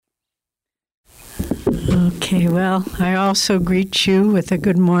Okay, well, I also greet you with a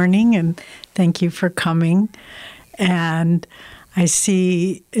good morning and thank you for coming. And I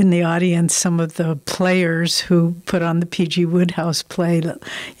see in the audience some of the players who put on the P.G. Wodehouse play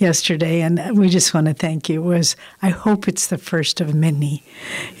yesterday, and we just want to thank you. I hope it's the first of many.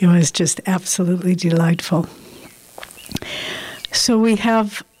 It was just absolutely delightful. So we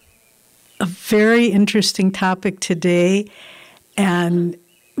have a very interesting topic today, and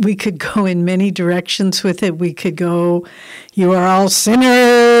we could go in many directions with it. We could go, you are all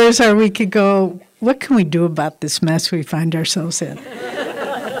sinners, or we could go, what can we do about this mess we find ourselves in?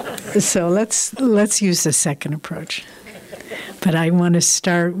 So let's use the second approach. But I want to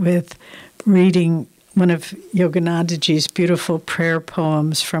start with reading one of Yoganandaji's beautiful prayer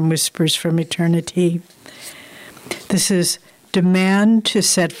poems from Whispers from Eternity. This is, "Demand to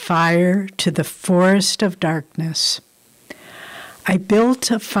set fire to the forest of darkness. I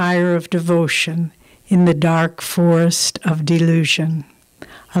built a fire of devotion in the dark forest of delusion.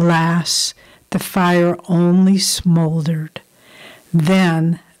 Alas, the fire only smoldered.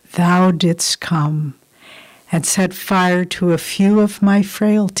 Then thou didst come and set fire to a few of my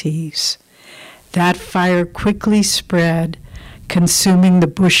frailties. That fire quickly spread, consuming the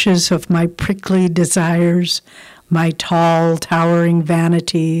bushes of my prickly desires, my tall, towering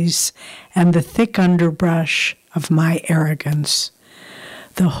vanities, and the thick underbrush of my arrogance.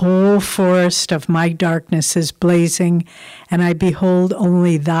 The whole forest of my darkness is blazing, and I behold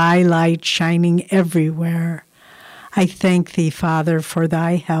only thy light shining everywhere. I thank thee, Father, for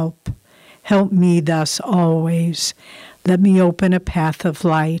thy help. Help me thus always. Let me open a path of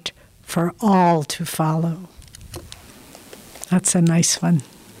light for all to follow." That's a nice one.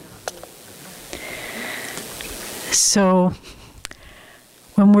 So,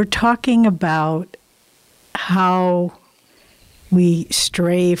 when we're talking about how we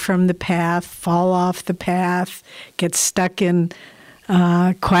stray from the path, fall off the path, get stuck in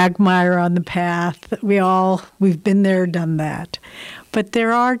quagmire on the path. We've been there, done that. But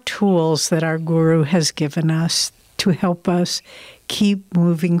there are tools that our Guru has given us to help us keep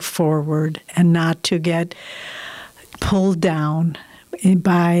moving forward and not to get pulled down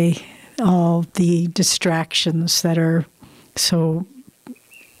by all the distractions that are so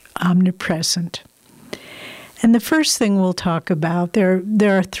omnipresent. And the first thing we'll talk about, there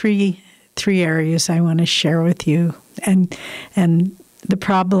are three areas I want to share with you, and the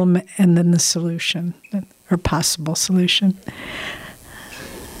problem and then the solution, or possible solution.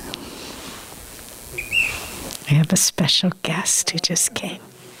 I have a special guest who just came.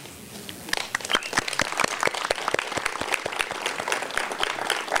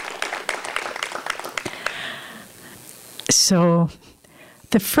 So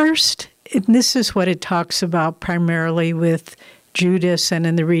the first, and this is what it talks about primarily with Judas and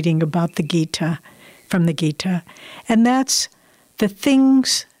in the reading about the Gita, from the Gita. And that's the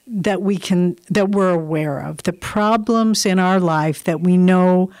things that we're aware of, the problems in our life that we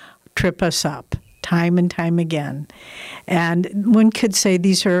know trip us up time and time again. And one could say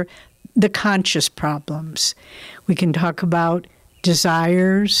these are the conscious problems. We can talk about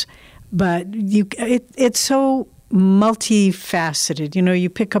desires, but it's so multifaceted. You know, you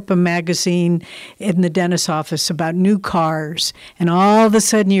pick up a magazine in the dentist's office about new cars, and all of a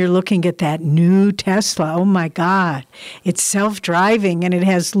sudden you're looking at that new Tesla. Oh my God, it's self-driving and it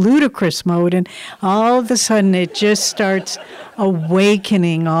has ludicrous mode, and all of a sudden it just starts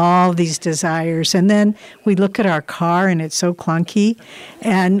awakening all these desires. And then we look at our car and it's so clunky,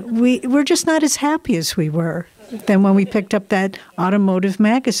 and we're just not as happy as we were than when we picked up that automotive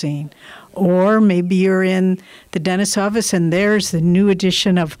magazine. Or maybe you're in the dentist's office and there's the new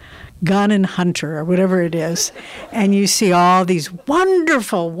edition of Gun and Hunter or whatever it is. And you see all these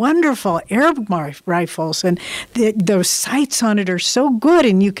wonderful, wonderful air rifles, and those sights on it are so good,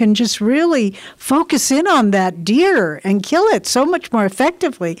 and you can just really focus in on that deer and kill it so much more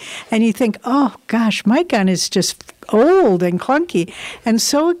effectively. And you think, oh gosh, my gun is just old and clunky. And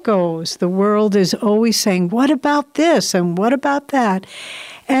so it goes. The world is always saying, what about this and what about that?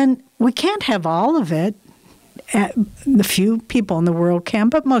 And we can't have all of it. The few people in the world can,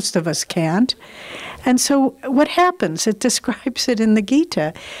 but most of us can't. And so what happens? It describes it in the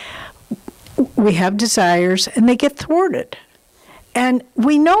Gita. We have desires, and they get thwarted. And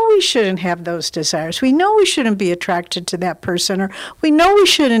we know we shouldn't have those desires. We know we shouldn't be attracted to that person, or we know we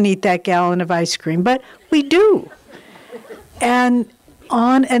shouldn't eat that gallon of ice cream, but we do. And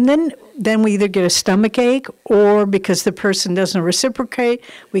then we either get a stomach ache, or because the person doesn't reciprocate,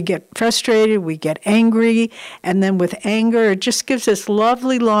 we get frustrated, we get angry, and then with anger, it just gives this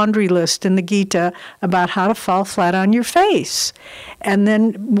lovely laundry list in the Gita about how to fall flat on your face. And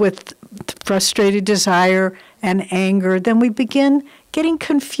then frustrated desire and anger, then we begin getting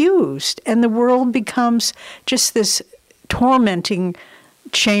confused, and the world becomes just this tormenting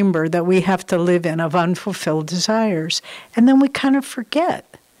chamber that we have to live in of unfulfilled desires. And then we kind of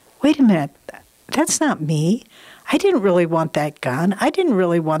forget, wait a minute, that's not me. I didn't really want that gun. I didn't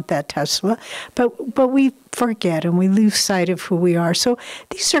really want that Tesla. But we forget and we lose sight of who we are. So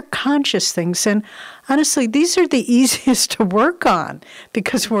these are conscious things. And honestly, these are the easiest to work on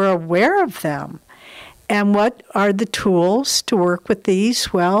because we're aware of them. And what are the tools to work with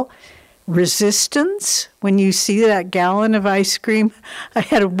these? Well, resistance. When you see that gallon of ice cream, I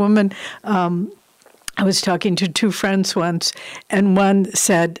had a woman, I was talking to two friends once, and one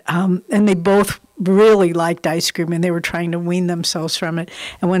said, and they both really liked ice cream, and they were trying to wean themselves from it.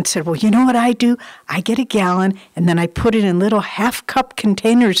 And one said, well, you know what I do? I get a gallon, and then I put it in little half-cup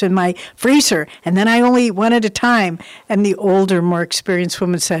containers in my freezer, and then I only eat one at a time. And the older, more experienced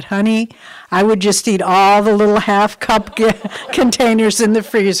woman said, honey, I would just eat all the little half-cup containers in the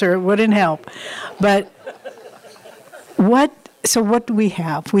freezer. It wouldn't help. But what do we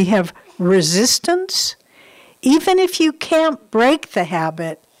have? We have resistance. Even if you can't break the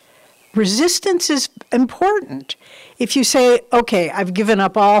habit, resistance is important. If you say, okay, I've given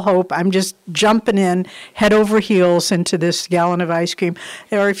up all hope, I'm just jumping in head over heels into this gallon of ice cream,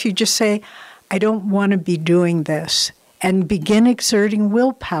 or if you just say, I don't want to be doing this, and begin exerting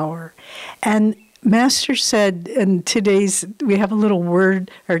willpower. And Master said, in today's, we have a little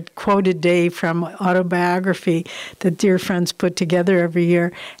word or quote a day from autobiography that dear friends put together every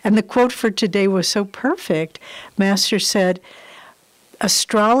year. And the quote for today was so perfect. Master said,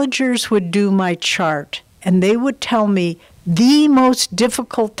 astrologers would do my chart, and they would tell me the most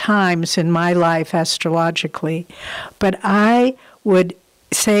difficult times in my life astrologically. But I would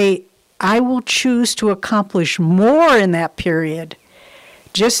say, I will choose to accomplish more in that period,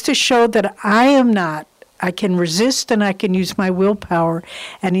 just to show that I can resist and I can use my willpower.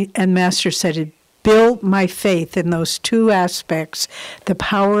 And Master said it built my faith in those two aspects, the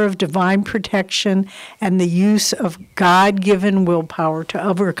power of divine protection and the use of God-given willpower to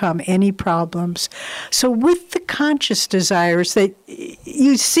overcome any problems. So with the conscious desires that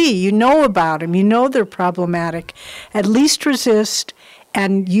you see, you know about them, you know they're problematic, at least resist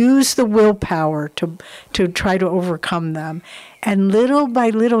and use the willpower to try to overcome them. And little by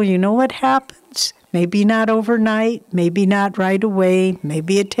little, you know what happens? Maybe not overnight, maybe not right away,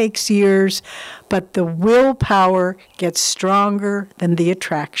 maybe it takes years, but the willpower gets stronger than the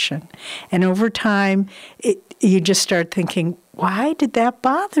attraction. And over time, you just start thinking, why did that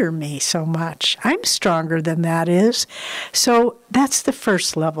bother me so much? I'm stronger than that is. So that's the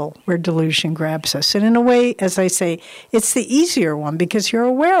first level where delusion grabs us. And in a way, as I say, it's the easier one because you're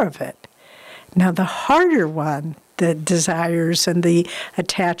aware of it. Now the harder one, the desires and the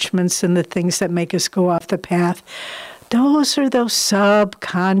attachments and the things that make us go off the path, those are those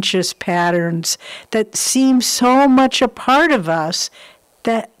subconscious patterns that seem so much a part of us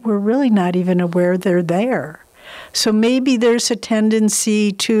that we're really not even aware they're there. So maybe there's a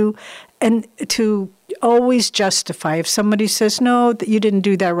tendency to always justify. If somebody says, no, you didn't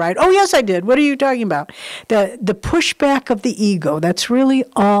do that right. Oh, yes, I did. What are you talking about? The pushback of the ego, that's really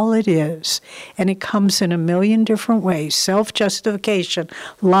all it is. And it comes in a million different ways. Self-justification,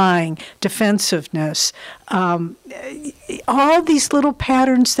 lying, defensiveness, all these little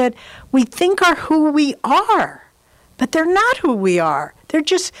patterns that we think are who we are. But they're not who we are. They're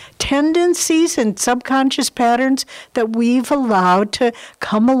just tendencies and subconscious patterns that we've allowed to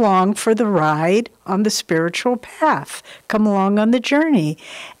come along for the ride on the spiritual path, come along on the journey.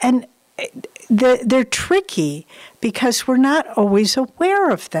 And they're tricky because we're not always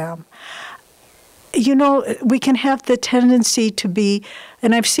aware of them. You know, we can have the tendency to be,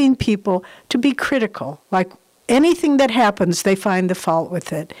 and I've seen people, to be critical, like anything that happens, they find the fault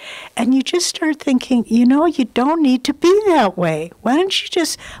with it. And you just start thinking, you know, you don't need to be that way. Why don't you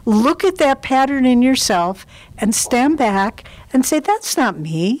just look at that pattern in yourself and stand back and say, that's not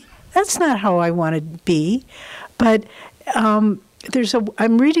me. That's not how I want to be. But I'm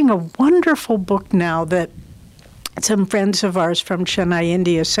reading a wonderful book now that some friends of ours from Chennai,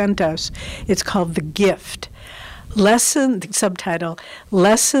 India sent us. It's called The Gift. Subtitle,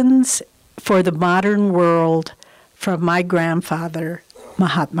 Lessons for the Modern World from My Grandfather,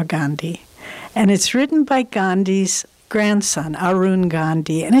 Mahatma Gandhi. And it's written by Gandhi's grandson, Arun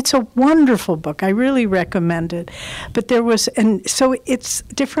Gandhi. And it's a wonderful book. I really recommend it. But so it's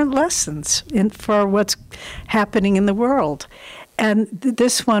different lessons for what's happening in the world. And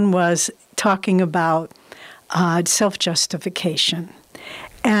this one was talking about self-justification.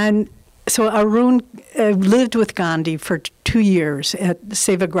 And So Arun lived with Gandhi for 2 years at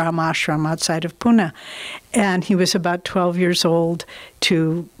Sevagram Ashram outside of Pune. And he was about 12 years old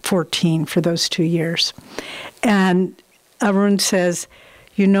to 14 for those 2 years. And Arun says,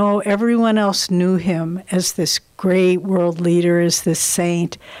 you know, everyone else knew him as this great world leader, as this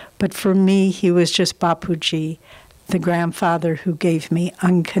saint. But for me, he was just Bapuji, the grandfather who gave me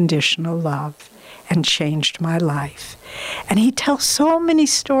unconditional love and changed my life. And he tells so many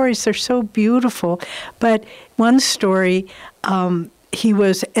stories. They're so beautiful. But one story, he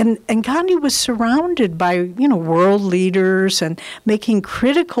was, and Gandhi was surrounded by, world leaders and making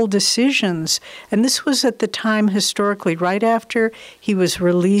critical decisions. And this was at the time, historically, right after he was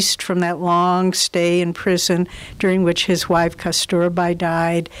released from that long stay in prison during which his wife Kasturabai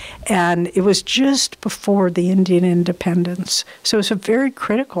died. And it was just before the Indian independence. So it was a very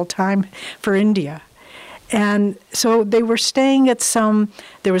critical time for India. And so they were staying at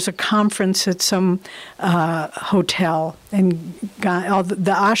there was a conference at some hotel, and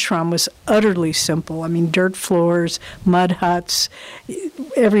the ashram was utterly simple. I mean, dirt floors, mud huts.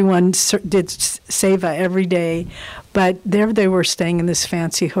 Everyone did seva every day. But there they were staying in this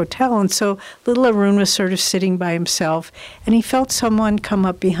fancy hotel. And so little Arun was sort of sitting by himself, and he felt someone come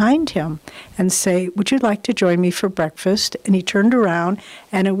up behind him and say, would you like to join me for breakfast? And he turned around,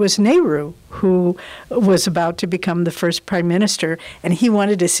 and it was Nehru, who was about to become the first prime minister, and he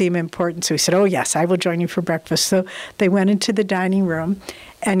wanted to seem important. So he said, oh, yes, I will join you for breakfast. So they went into the dining room,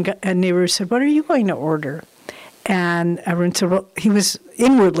 and Nehru said, what are you going to order? And Arun said, well, he was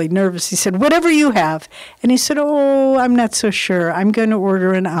inwardly nervous. He said, whatever you have. And he said, oh, I'm not so sure. I'm going to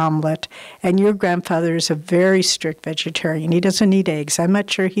order an omelet. And your grandfather is a very strict vegetarian. He doesn't eat eggs. I'm not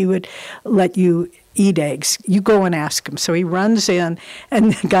sure he would let you eat eggs. You go and ask him. So he runs in,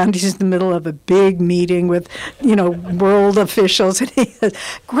 and Gandhi's in the middle of a big meeting with, world officials. And he says,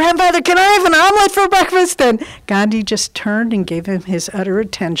 grandfather, can I have an omelet for breakfast? And Gandhi just turned and gave him his utter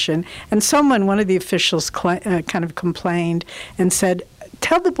attention. And one of the officials kind of complained and said,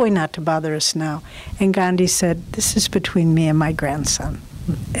 tell the boy not to bother us now. And Gandhi said, this is between me and my grandson.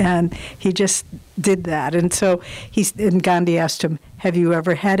 And he just did that. And so Gandhi asked him, have you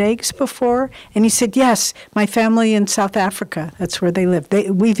ever had eggs before? And he said, yes, my family in South Africa, that's where they live.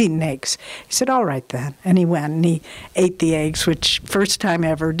 We've eaten eggs. He said, all right then. And he went and he ate the eggs, which first time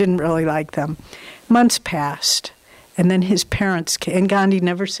ever, didn't really like them. Months passed, and then his parents came, and Gandhi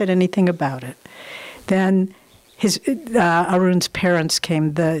never said anything about it. Then Arun's parents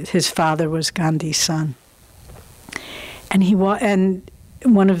came. His father was Gandhi's son. And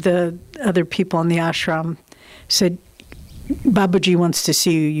one of the other people in the ashram said, Babaji wants to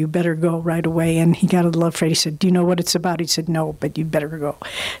see you. You better go right away. And he got a little afraid. He said, do you know what it's about? He said, no, but you better go.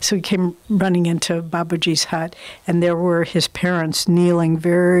 So he came running into Babaji's hut, and there were his parents kneeling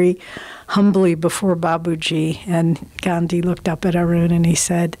very humbly before Babaji. And Gandhi looked up at Arun and he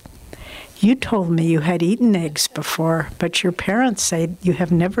said, you told me you had eaten eggs before, but your parents say you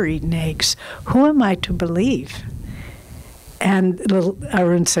have never eaten eggs. Who am I to believe? And little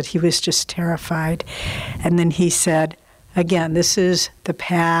Arun said he was just terrified. And then he said, again, this is the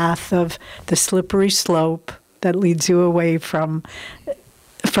path of the slippery slope that leads you away from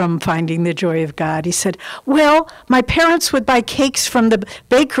finding the joy of God. He said, well, my parents would buy cakes from the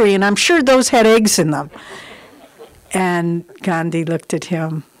bakery, and I'm sure those had eggs in them. And Gandhi looked at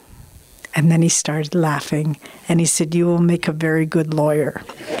him, and then he started laughing, and he said, you will make a very good lawyer.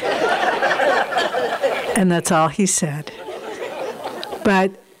 And that's all he said.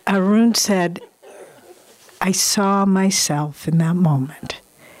 But Arun said, I saw myself in that moment.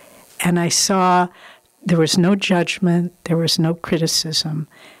 And I saw there was no judgment, there was no criticism,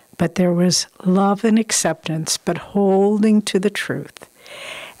 but there was love and acceptance, but holding to the truth.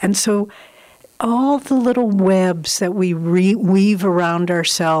 And so all the little webs that we weave around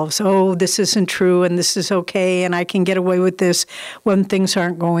ourselves, oh, this isn't true and this is okay and I can get away with this when things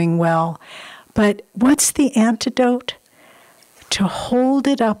aren't going well. But what's the antidote? To hold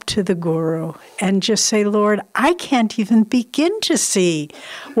it up to the Guru and just say, Lord, I can't even begin to see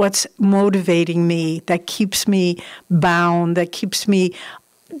what's motivating me, that keeps me bound, that keeps me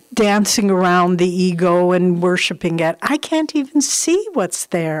dancing around the ego and worshiping it. I can't even see what's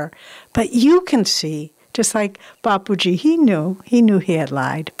there, but you can see. Just like Bapuji, he knew he had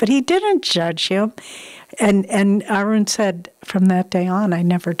lied, but he didn't judge him. And Arun said, from that day on, I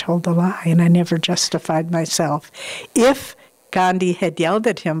never told a lie and I never justified myself. If Gandhi had yelled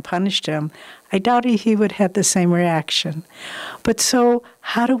at him, punished him, I doubt he would have the same reaction. But so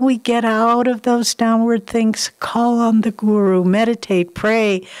how do we get out of those downward things? Call on the Guru, meditate,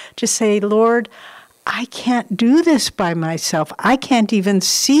 pray. Just say, Lord, I can't do this by myself. I can't even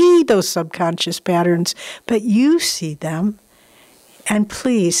see those subconscious patterns, but you see them. And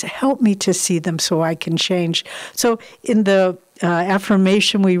please help me to see them so I can change. So in the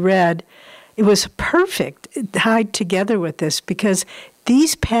affirmation we read, it was perfect, tied together with this, because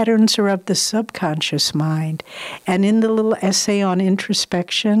these patterns are of the subconscious mind. And in the little essay on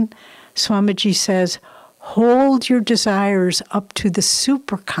introspection, Swamiji says, hold your desires up to the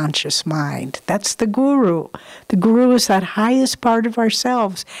superconscious mind. That's the guru. The guru is that highest part of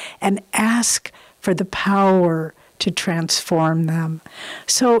ourselves, and ask for the power to transform them.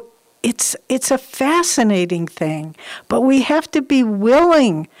 So it's a fascinating thing, but we have to be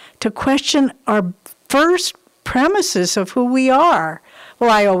willing to question our first premises of who we are.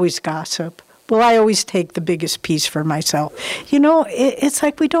 Well, I always gossip. Well, I always take the biggest piece for myself. It's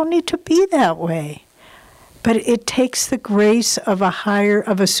like we don't need to be that way. But it takes the grace of a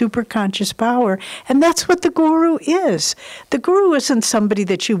superconscious power. And that's what the guru is. The guru isn't somebody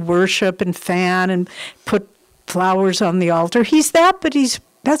that you worship and fan and put flowers on the altar. He's that, but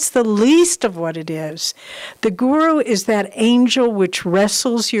that's the least of what it is. The guru is that angel which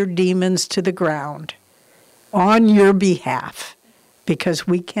wrestles your demons to the ground on your behalf, because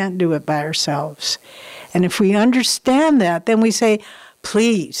we can't do it by ourselves. And if we understand that, then we say,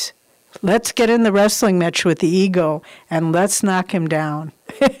 please, let's get in the wrestling match with the ego and let's knock him down.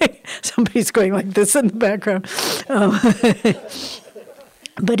 Somebody's going like this in the background.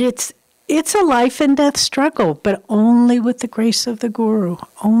 But it's a life and death struggle, but only with the grace of the guru,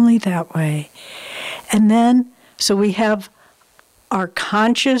 only that way. And then, so we have our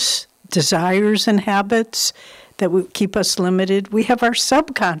conscious desires and habits that would keep us limited. We have our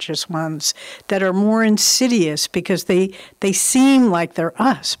subconscious ones that are more insidious because they seem like they're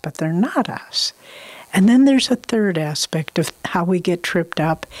us, but they're not us. And then there's a third aspect of how we get tripped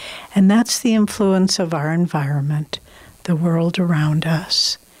up, and that's the influence of our environment, the world around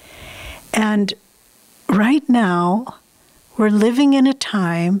us. And right now, we're living in a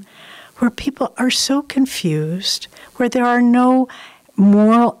time where people are so confused, where there are no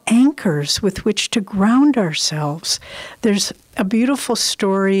moral anchors with which to ground ourselves. There's a beautiful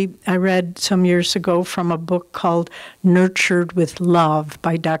story I read some years ago from a book called Nurtured with Love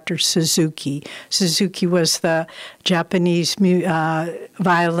by Dr. Suzuki. Suzuki was the Japanese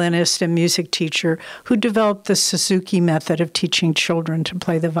violinist and music teacher who developed the Suzuki method of teaching children to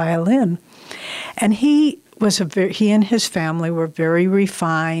play the violin. And he and his family were very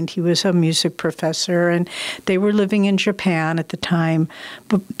refined. He was a music professor, and they were living in Japan at the time,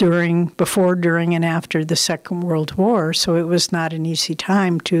 before, during, and after the Second World War. So it was not an easy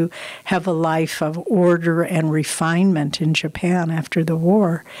time to have a life of order and refinement in Japan after the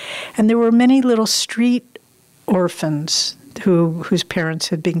war. And there were many little street orphans whose parents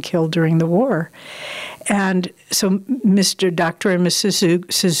had been killed during the war. And so Dr. and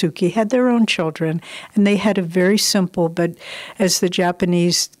Mrs. Suzuki had their own children, and they had a very simple, but as the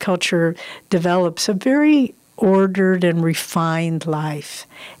Japanese culture develops, a very ordered and refined life.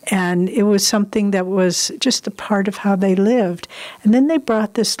 And it was something that was just a part of how they lived. And then they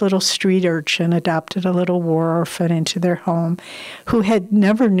brought this little street urchin, adopted a little war orphan into their home, who had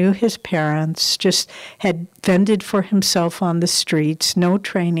never knew his parents, just had fended for himself on the streets, no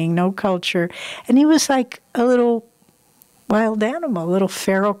training, no culture. And he was like a little wild animal, a little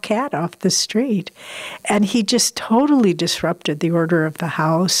feral cat off the street. And he just totally disrupted the order of the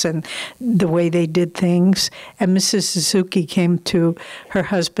house and the way they did things. And Mrs. Suzuki came to her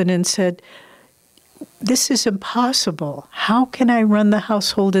husband and said, "This is impossible. How can I run the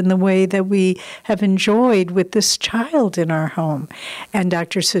household in the way that we have enjoyed with this child in our home?" And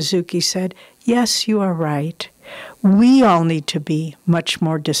Dr. Suzuki said, "Yes, you are right. We all need to be much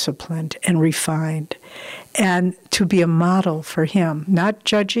more disciplined and refined, and to be a model for him, not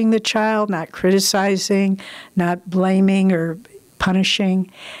judging the child, not criticizing, not blaming or punishing."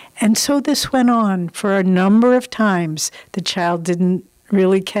 And so this went on for a number of times. The child didn't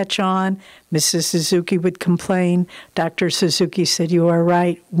really catch on. Mrs. Suzuki would complain. Dr. Suzuki said, "You are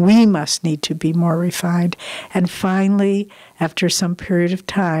right. We must need to be more refined." And finally, after some period of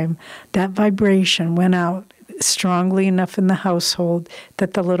time, that vibration went out strongly enough in the household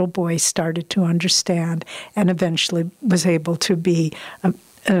that the little boy started to understand and eventually was able to be an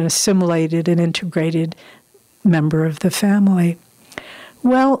assimilated and integrated member of the family.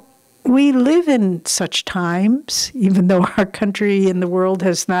 Well, we live in such times, even though our country and the world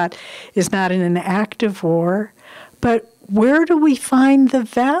is not in an active war, but where do we find the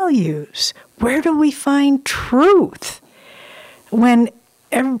values? Where do we find truth? When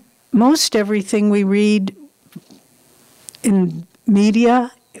most everything we read in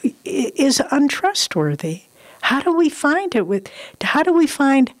media is untrustworthy. How do we find it? How do we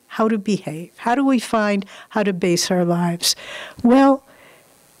find how to behave? How do we find how to base our lives? Well,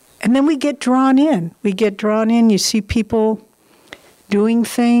 and then we get drawn in. We get drawn in. You see people doing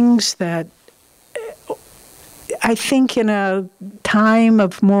things that I think in a time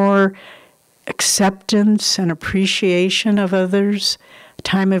of more acceptance and appreciation of others, a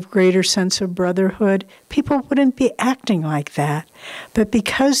time of greater sense of brotherhood, people wouldn't be acting like that. But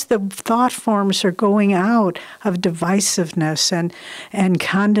because the thought forms are going out of divisiveness and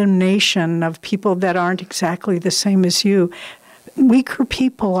condemnation of people that aren't exactly the same as you, weaker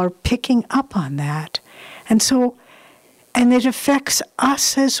people are picking up on that. And it affects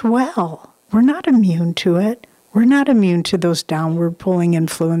us as well. We're not immune to it. We're not immune to those downward pulling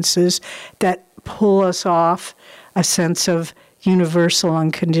influences that pull us off a sense of universal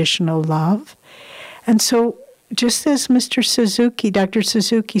unconditional love. And so, just as Dr.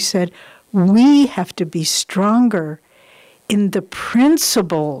 Suzuki said, we have to be stronger in the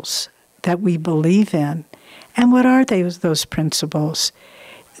principles that we believe in. And what are those principles?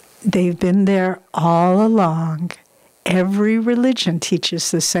 They've been there all along. Every religion teaches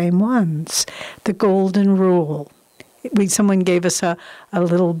the same ones. The Golden Rule. Someone gave us a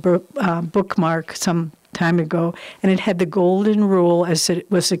little bookmark some time ago, and it had the Golden Rule as it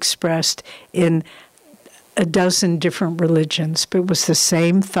was expressed in a dozen different religions, but it was the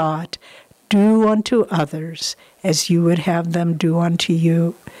same thought: do unto others as you would have them do unto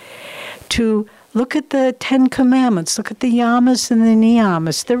you. To look at the Ten Commandments, look at the yamas and the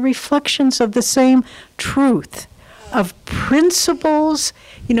niyamas, they're reflections of the same truth, of principles.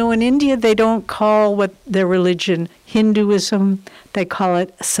 In India, they don't call what their religion Hinduism. They call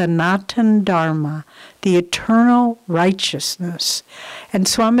it Sanatan Dharma, the eternal righteousness. And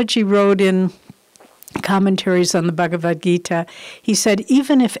Swamiji wrote in commentaries on the Bhagavad Gita, he said,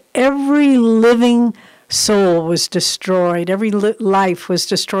 even if every living soul was destroyed, every life was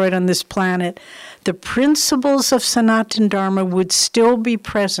destroyed on this planet, the principles of Sanatan Dharma would still be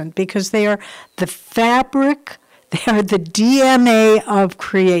present because they are the fabric, they are the DNA of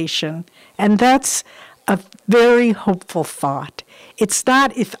creation. And that's a very hopeful thought. It's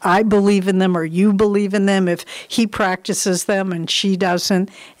not if I believe in them or you believe in them, if he practices them and she doesn't.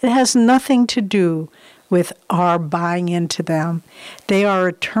 It has nothing to do with our buying into them. They are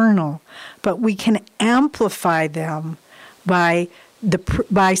eternal, but we can amplify them by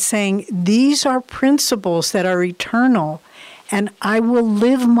saying these are principles that are eternal, and I will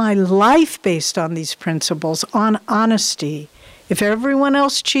live my life based on these principles, on honesty. If everyone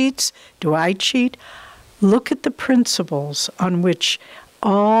else cheats, do I cheat? Look at the principles on which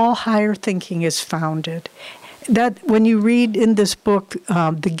all higher thinking is founded. That when you read in this book,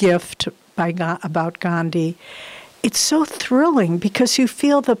 The Gift about Gandhi, it's so thrilling because you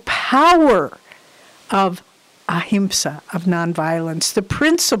feel the power of ahimsa, of nonviolence, the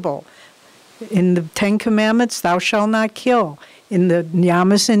principle. In the Ten Commandments, thou shalt not kill. In the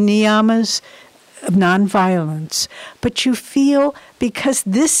yamas and niyamas, of nonviolence. But you feel, because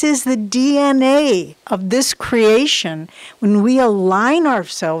this is the DNA of this creation, when we align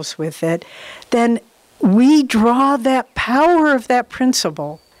ourselves with it, then we draw that power of that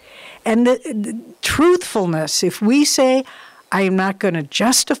principle. And the truthfulness, if we say, I am not going to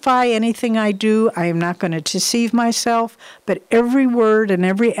justify anything I do, I am not going to deceive myself, but every word and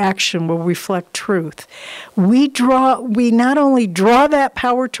every action will reflect truth. We not only draw that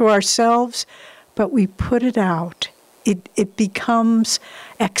power to ourselves, but we put it out. It becomes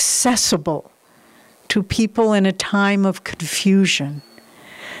accessible to people in a time of confusion.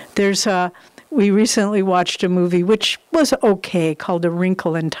 We recently watched a movie which was okay, called A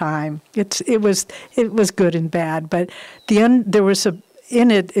Wrinkle in Time. It was good and bad, but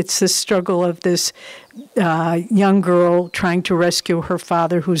it's the struggle of this young girl trying to rescue her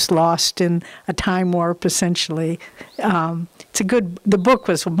father who's lost in a time warp, essentially. The book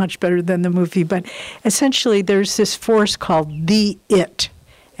was much better than the movie, but essentially there's this force called the It,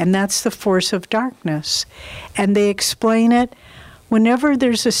 and that's the force of darkness. And they explain it. Whenever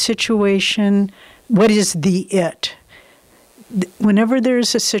there's a situation, what is the It? Whenever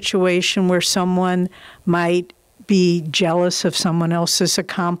there's a situation where someone might be jealous of someone else's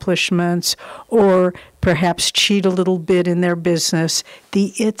accomplishments or perhaps cheat a little bit in their business,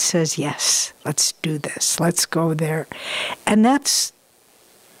 the It says, yes, let's do this, let's go there. And that's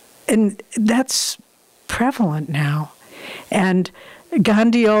prevalent now. And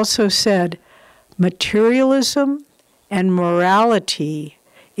Gandhi also said, materialism and morality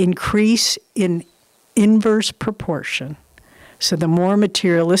increase in inverse proportion. So the more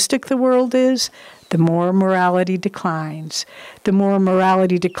materialistic the world is, the more morality declines. The more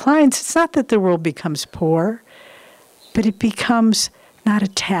morality declines, it's not that the world becomes poor, but it becomes not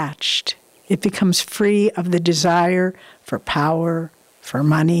attached. It becomes free of the desire for power, for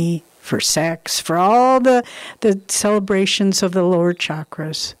money, for sex, for all the celebrations of the lower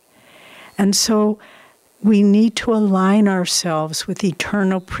chakras. And so we need to align ourselves with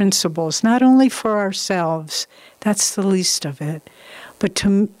eternal principles, not only for ourselves, that's the least of it, but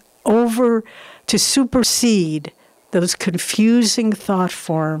to supersede those confusing thought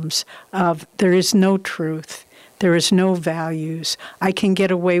forms of there is no truth, there is no values, I can get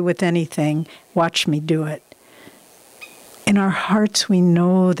away with anything, watch me do it. In our hearts, we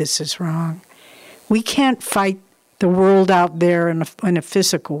know this is wrong. We can't fight the world out there in a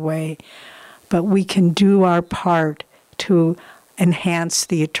physical way, but we can do our part to enhance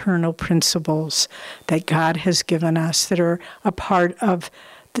the eternal principles that God has given us that are a part of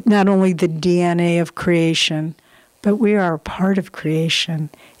not only the DNA of creation, but we are a part of creation.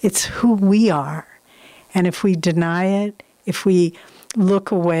 It's who we are. And if we deny it, if we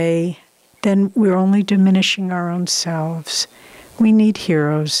look away, then we're only diminishing our own selves. We need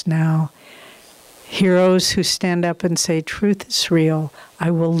heroes now. Heroes who stand up and say, truth is real,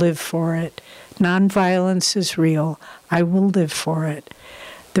 I will live for it. Nonviolence is real, I will live for it.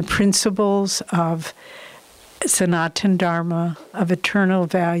 The principles of Sanatana Dharma, of eternal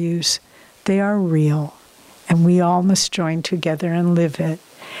values, they are real. And we all must join together and live it.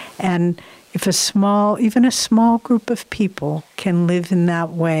 And if even a small group of people can live in that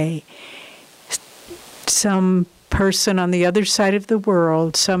way, some person on the other side of the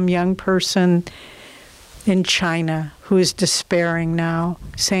world, some young person in China who is despairing now,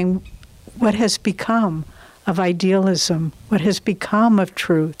 saying, what has become of idealism? What has become of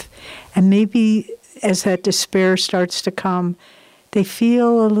truth? And maybe as that despair starts to come, they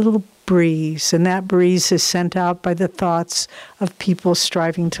feel a little breeze, and that breeze is sent out by the thoughts of people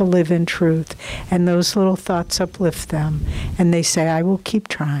striving to live in truth. And those little thoughts uplift them, and they say, I will keep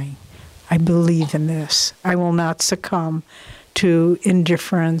trying. I believe in this. I will not succumb to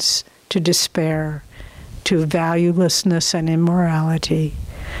indifference, to despair, to valuelessness and immorality.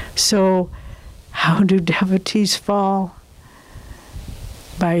 So how do devotees fall?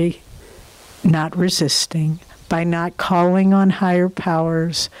 By not resisting, by not calling on higher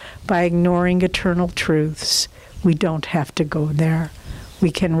powers, by ignoring eternal truths. We don't have to go there.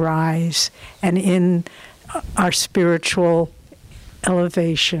 We can rise, and in our spiritual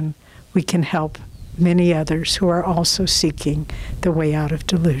elevation, we can help many others who are also seeking the way out of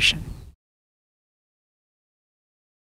delusion.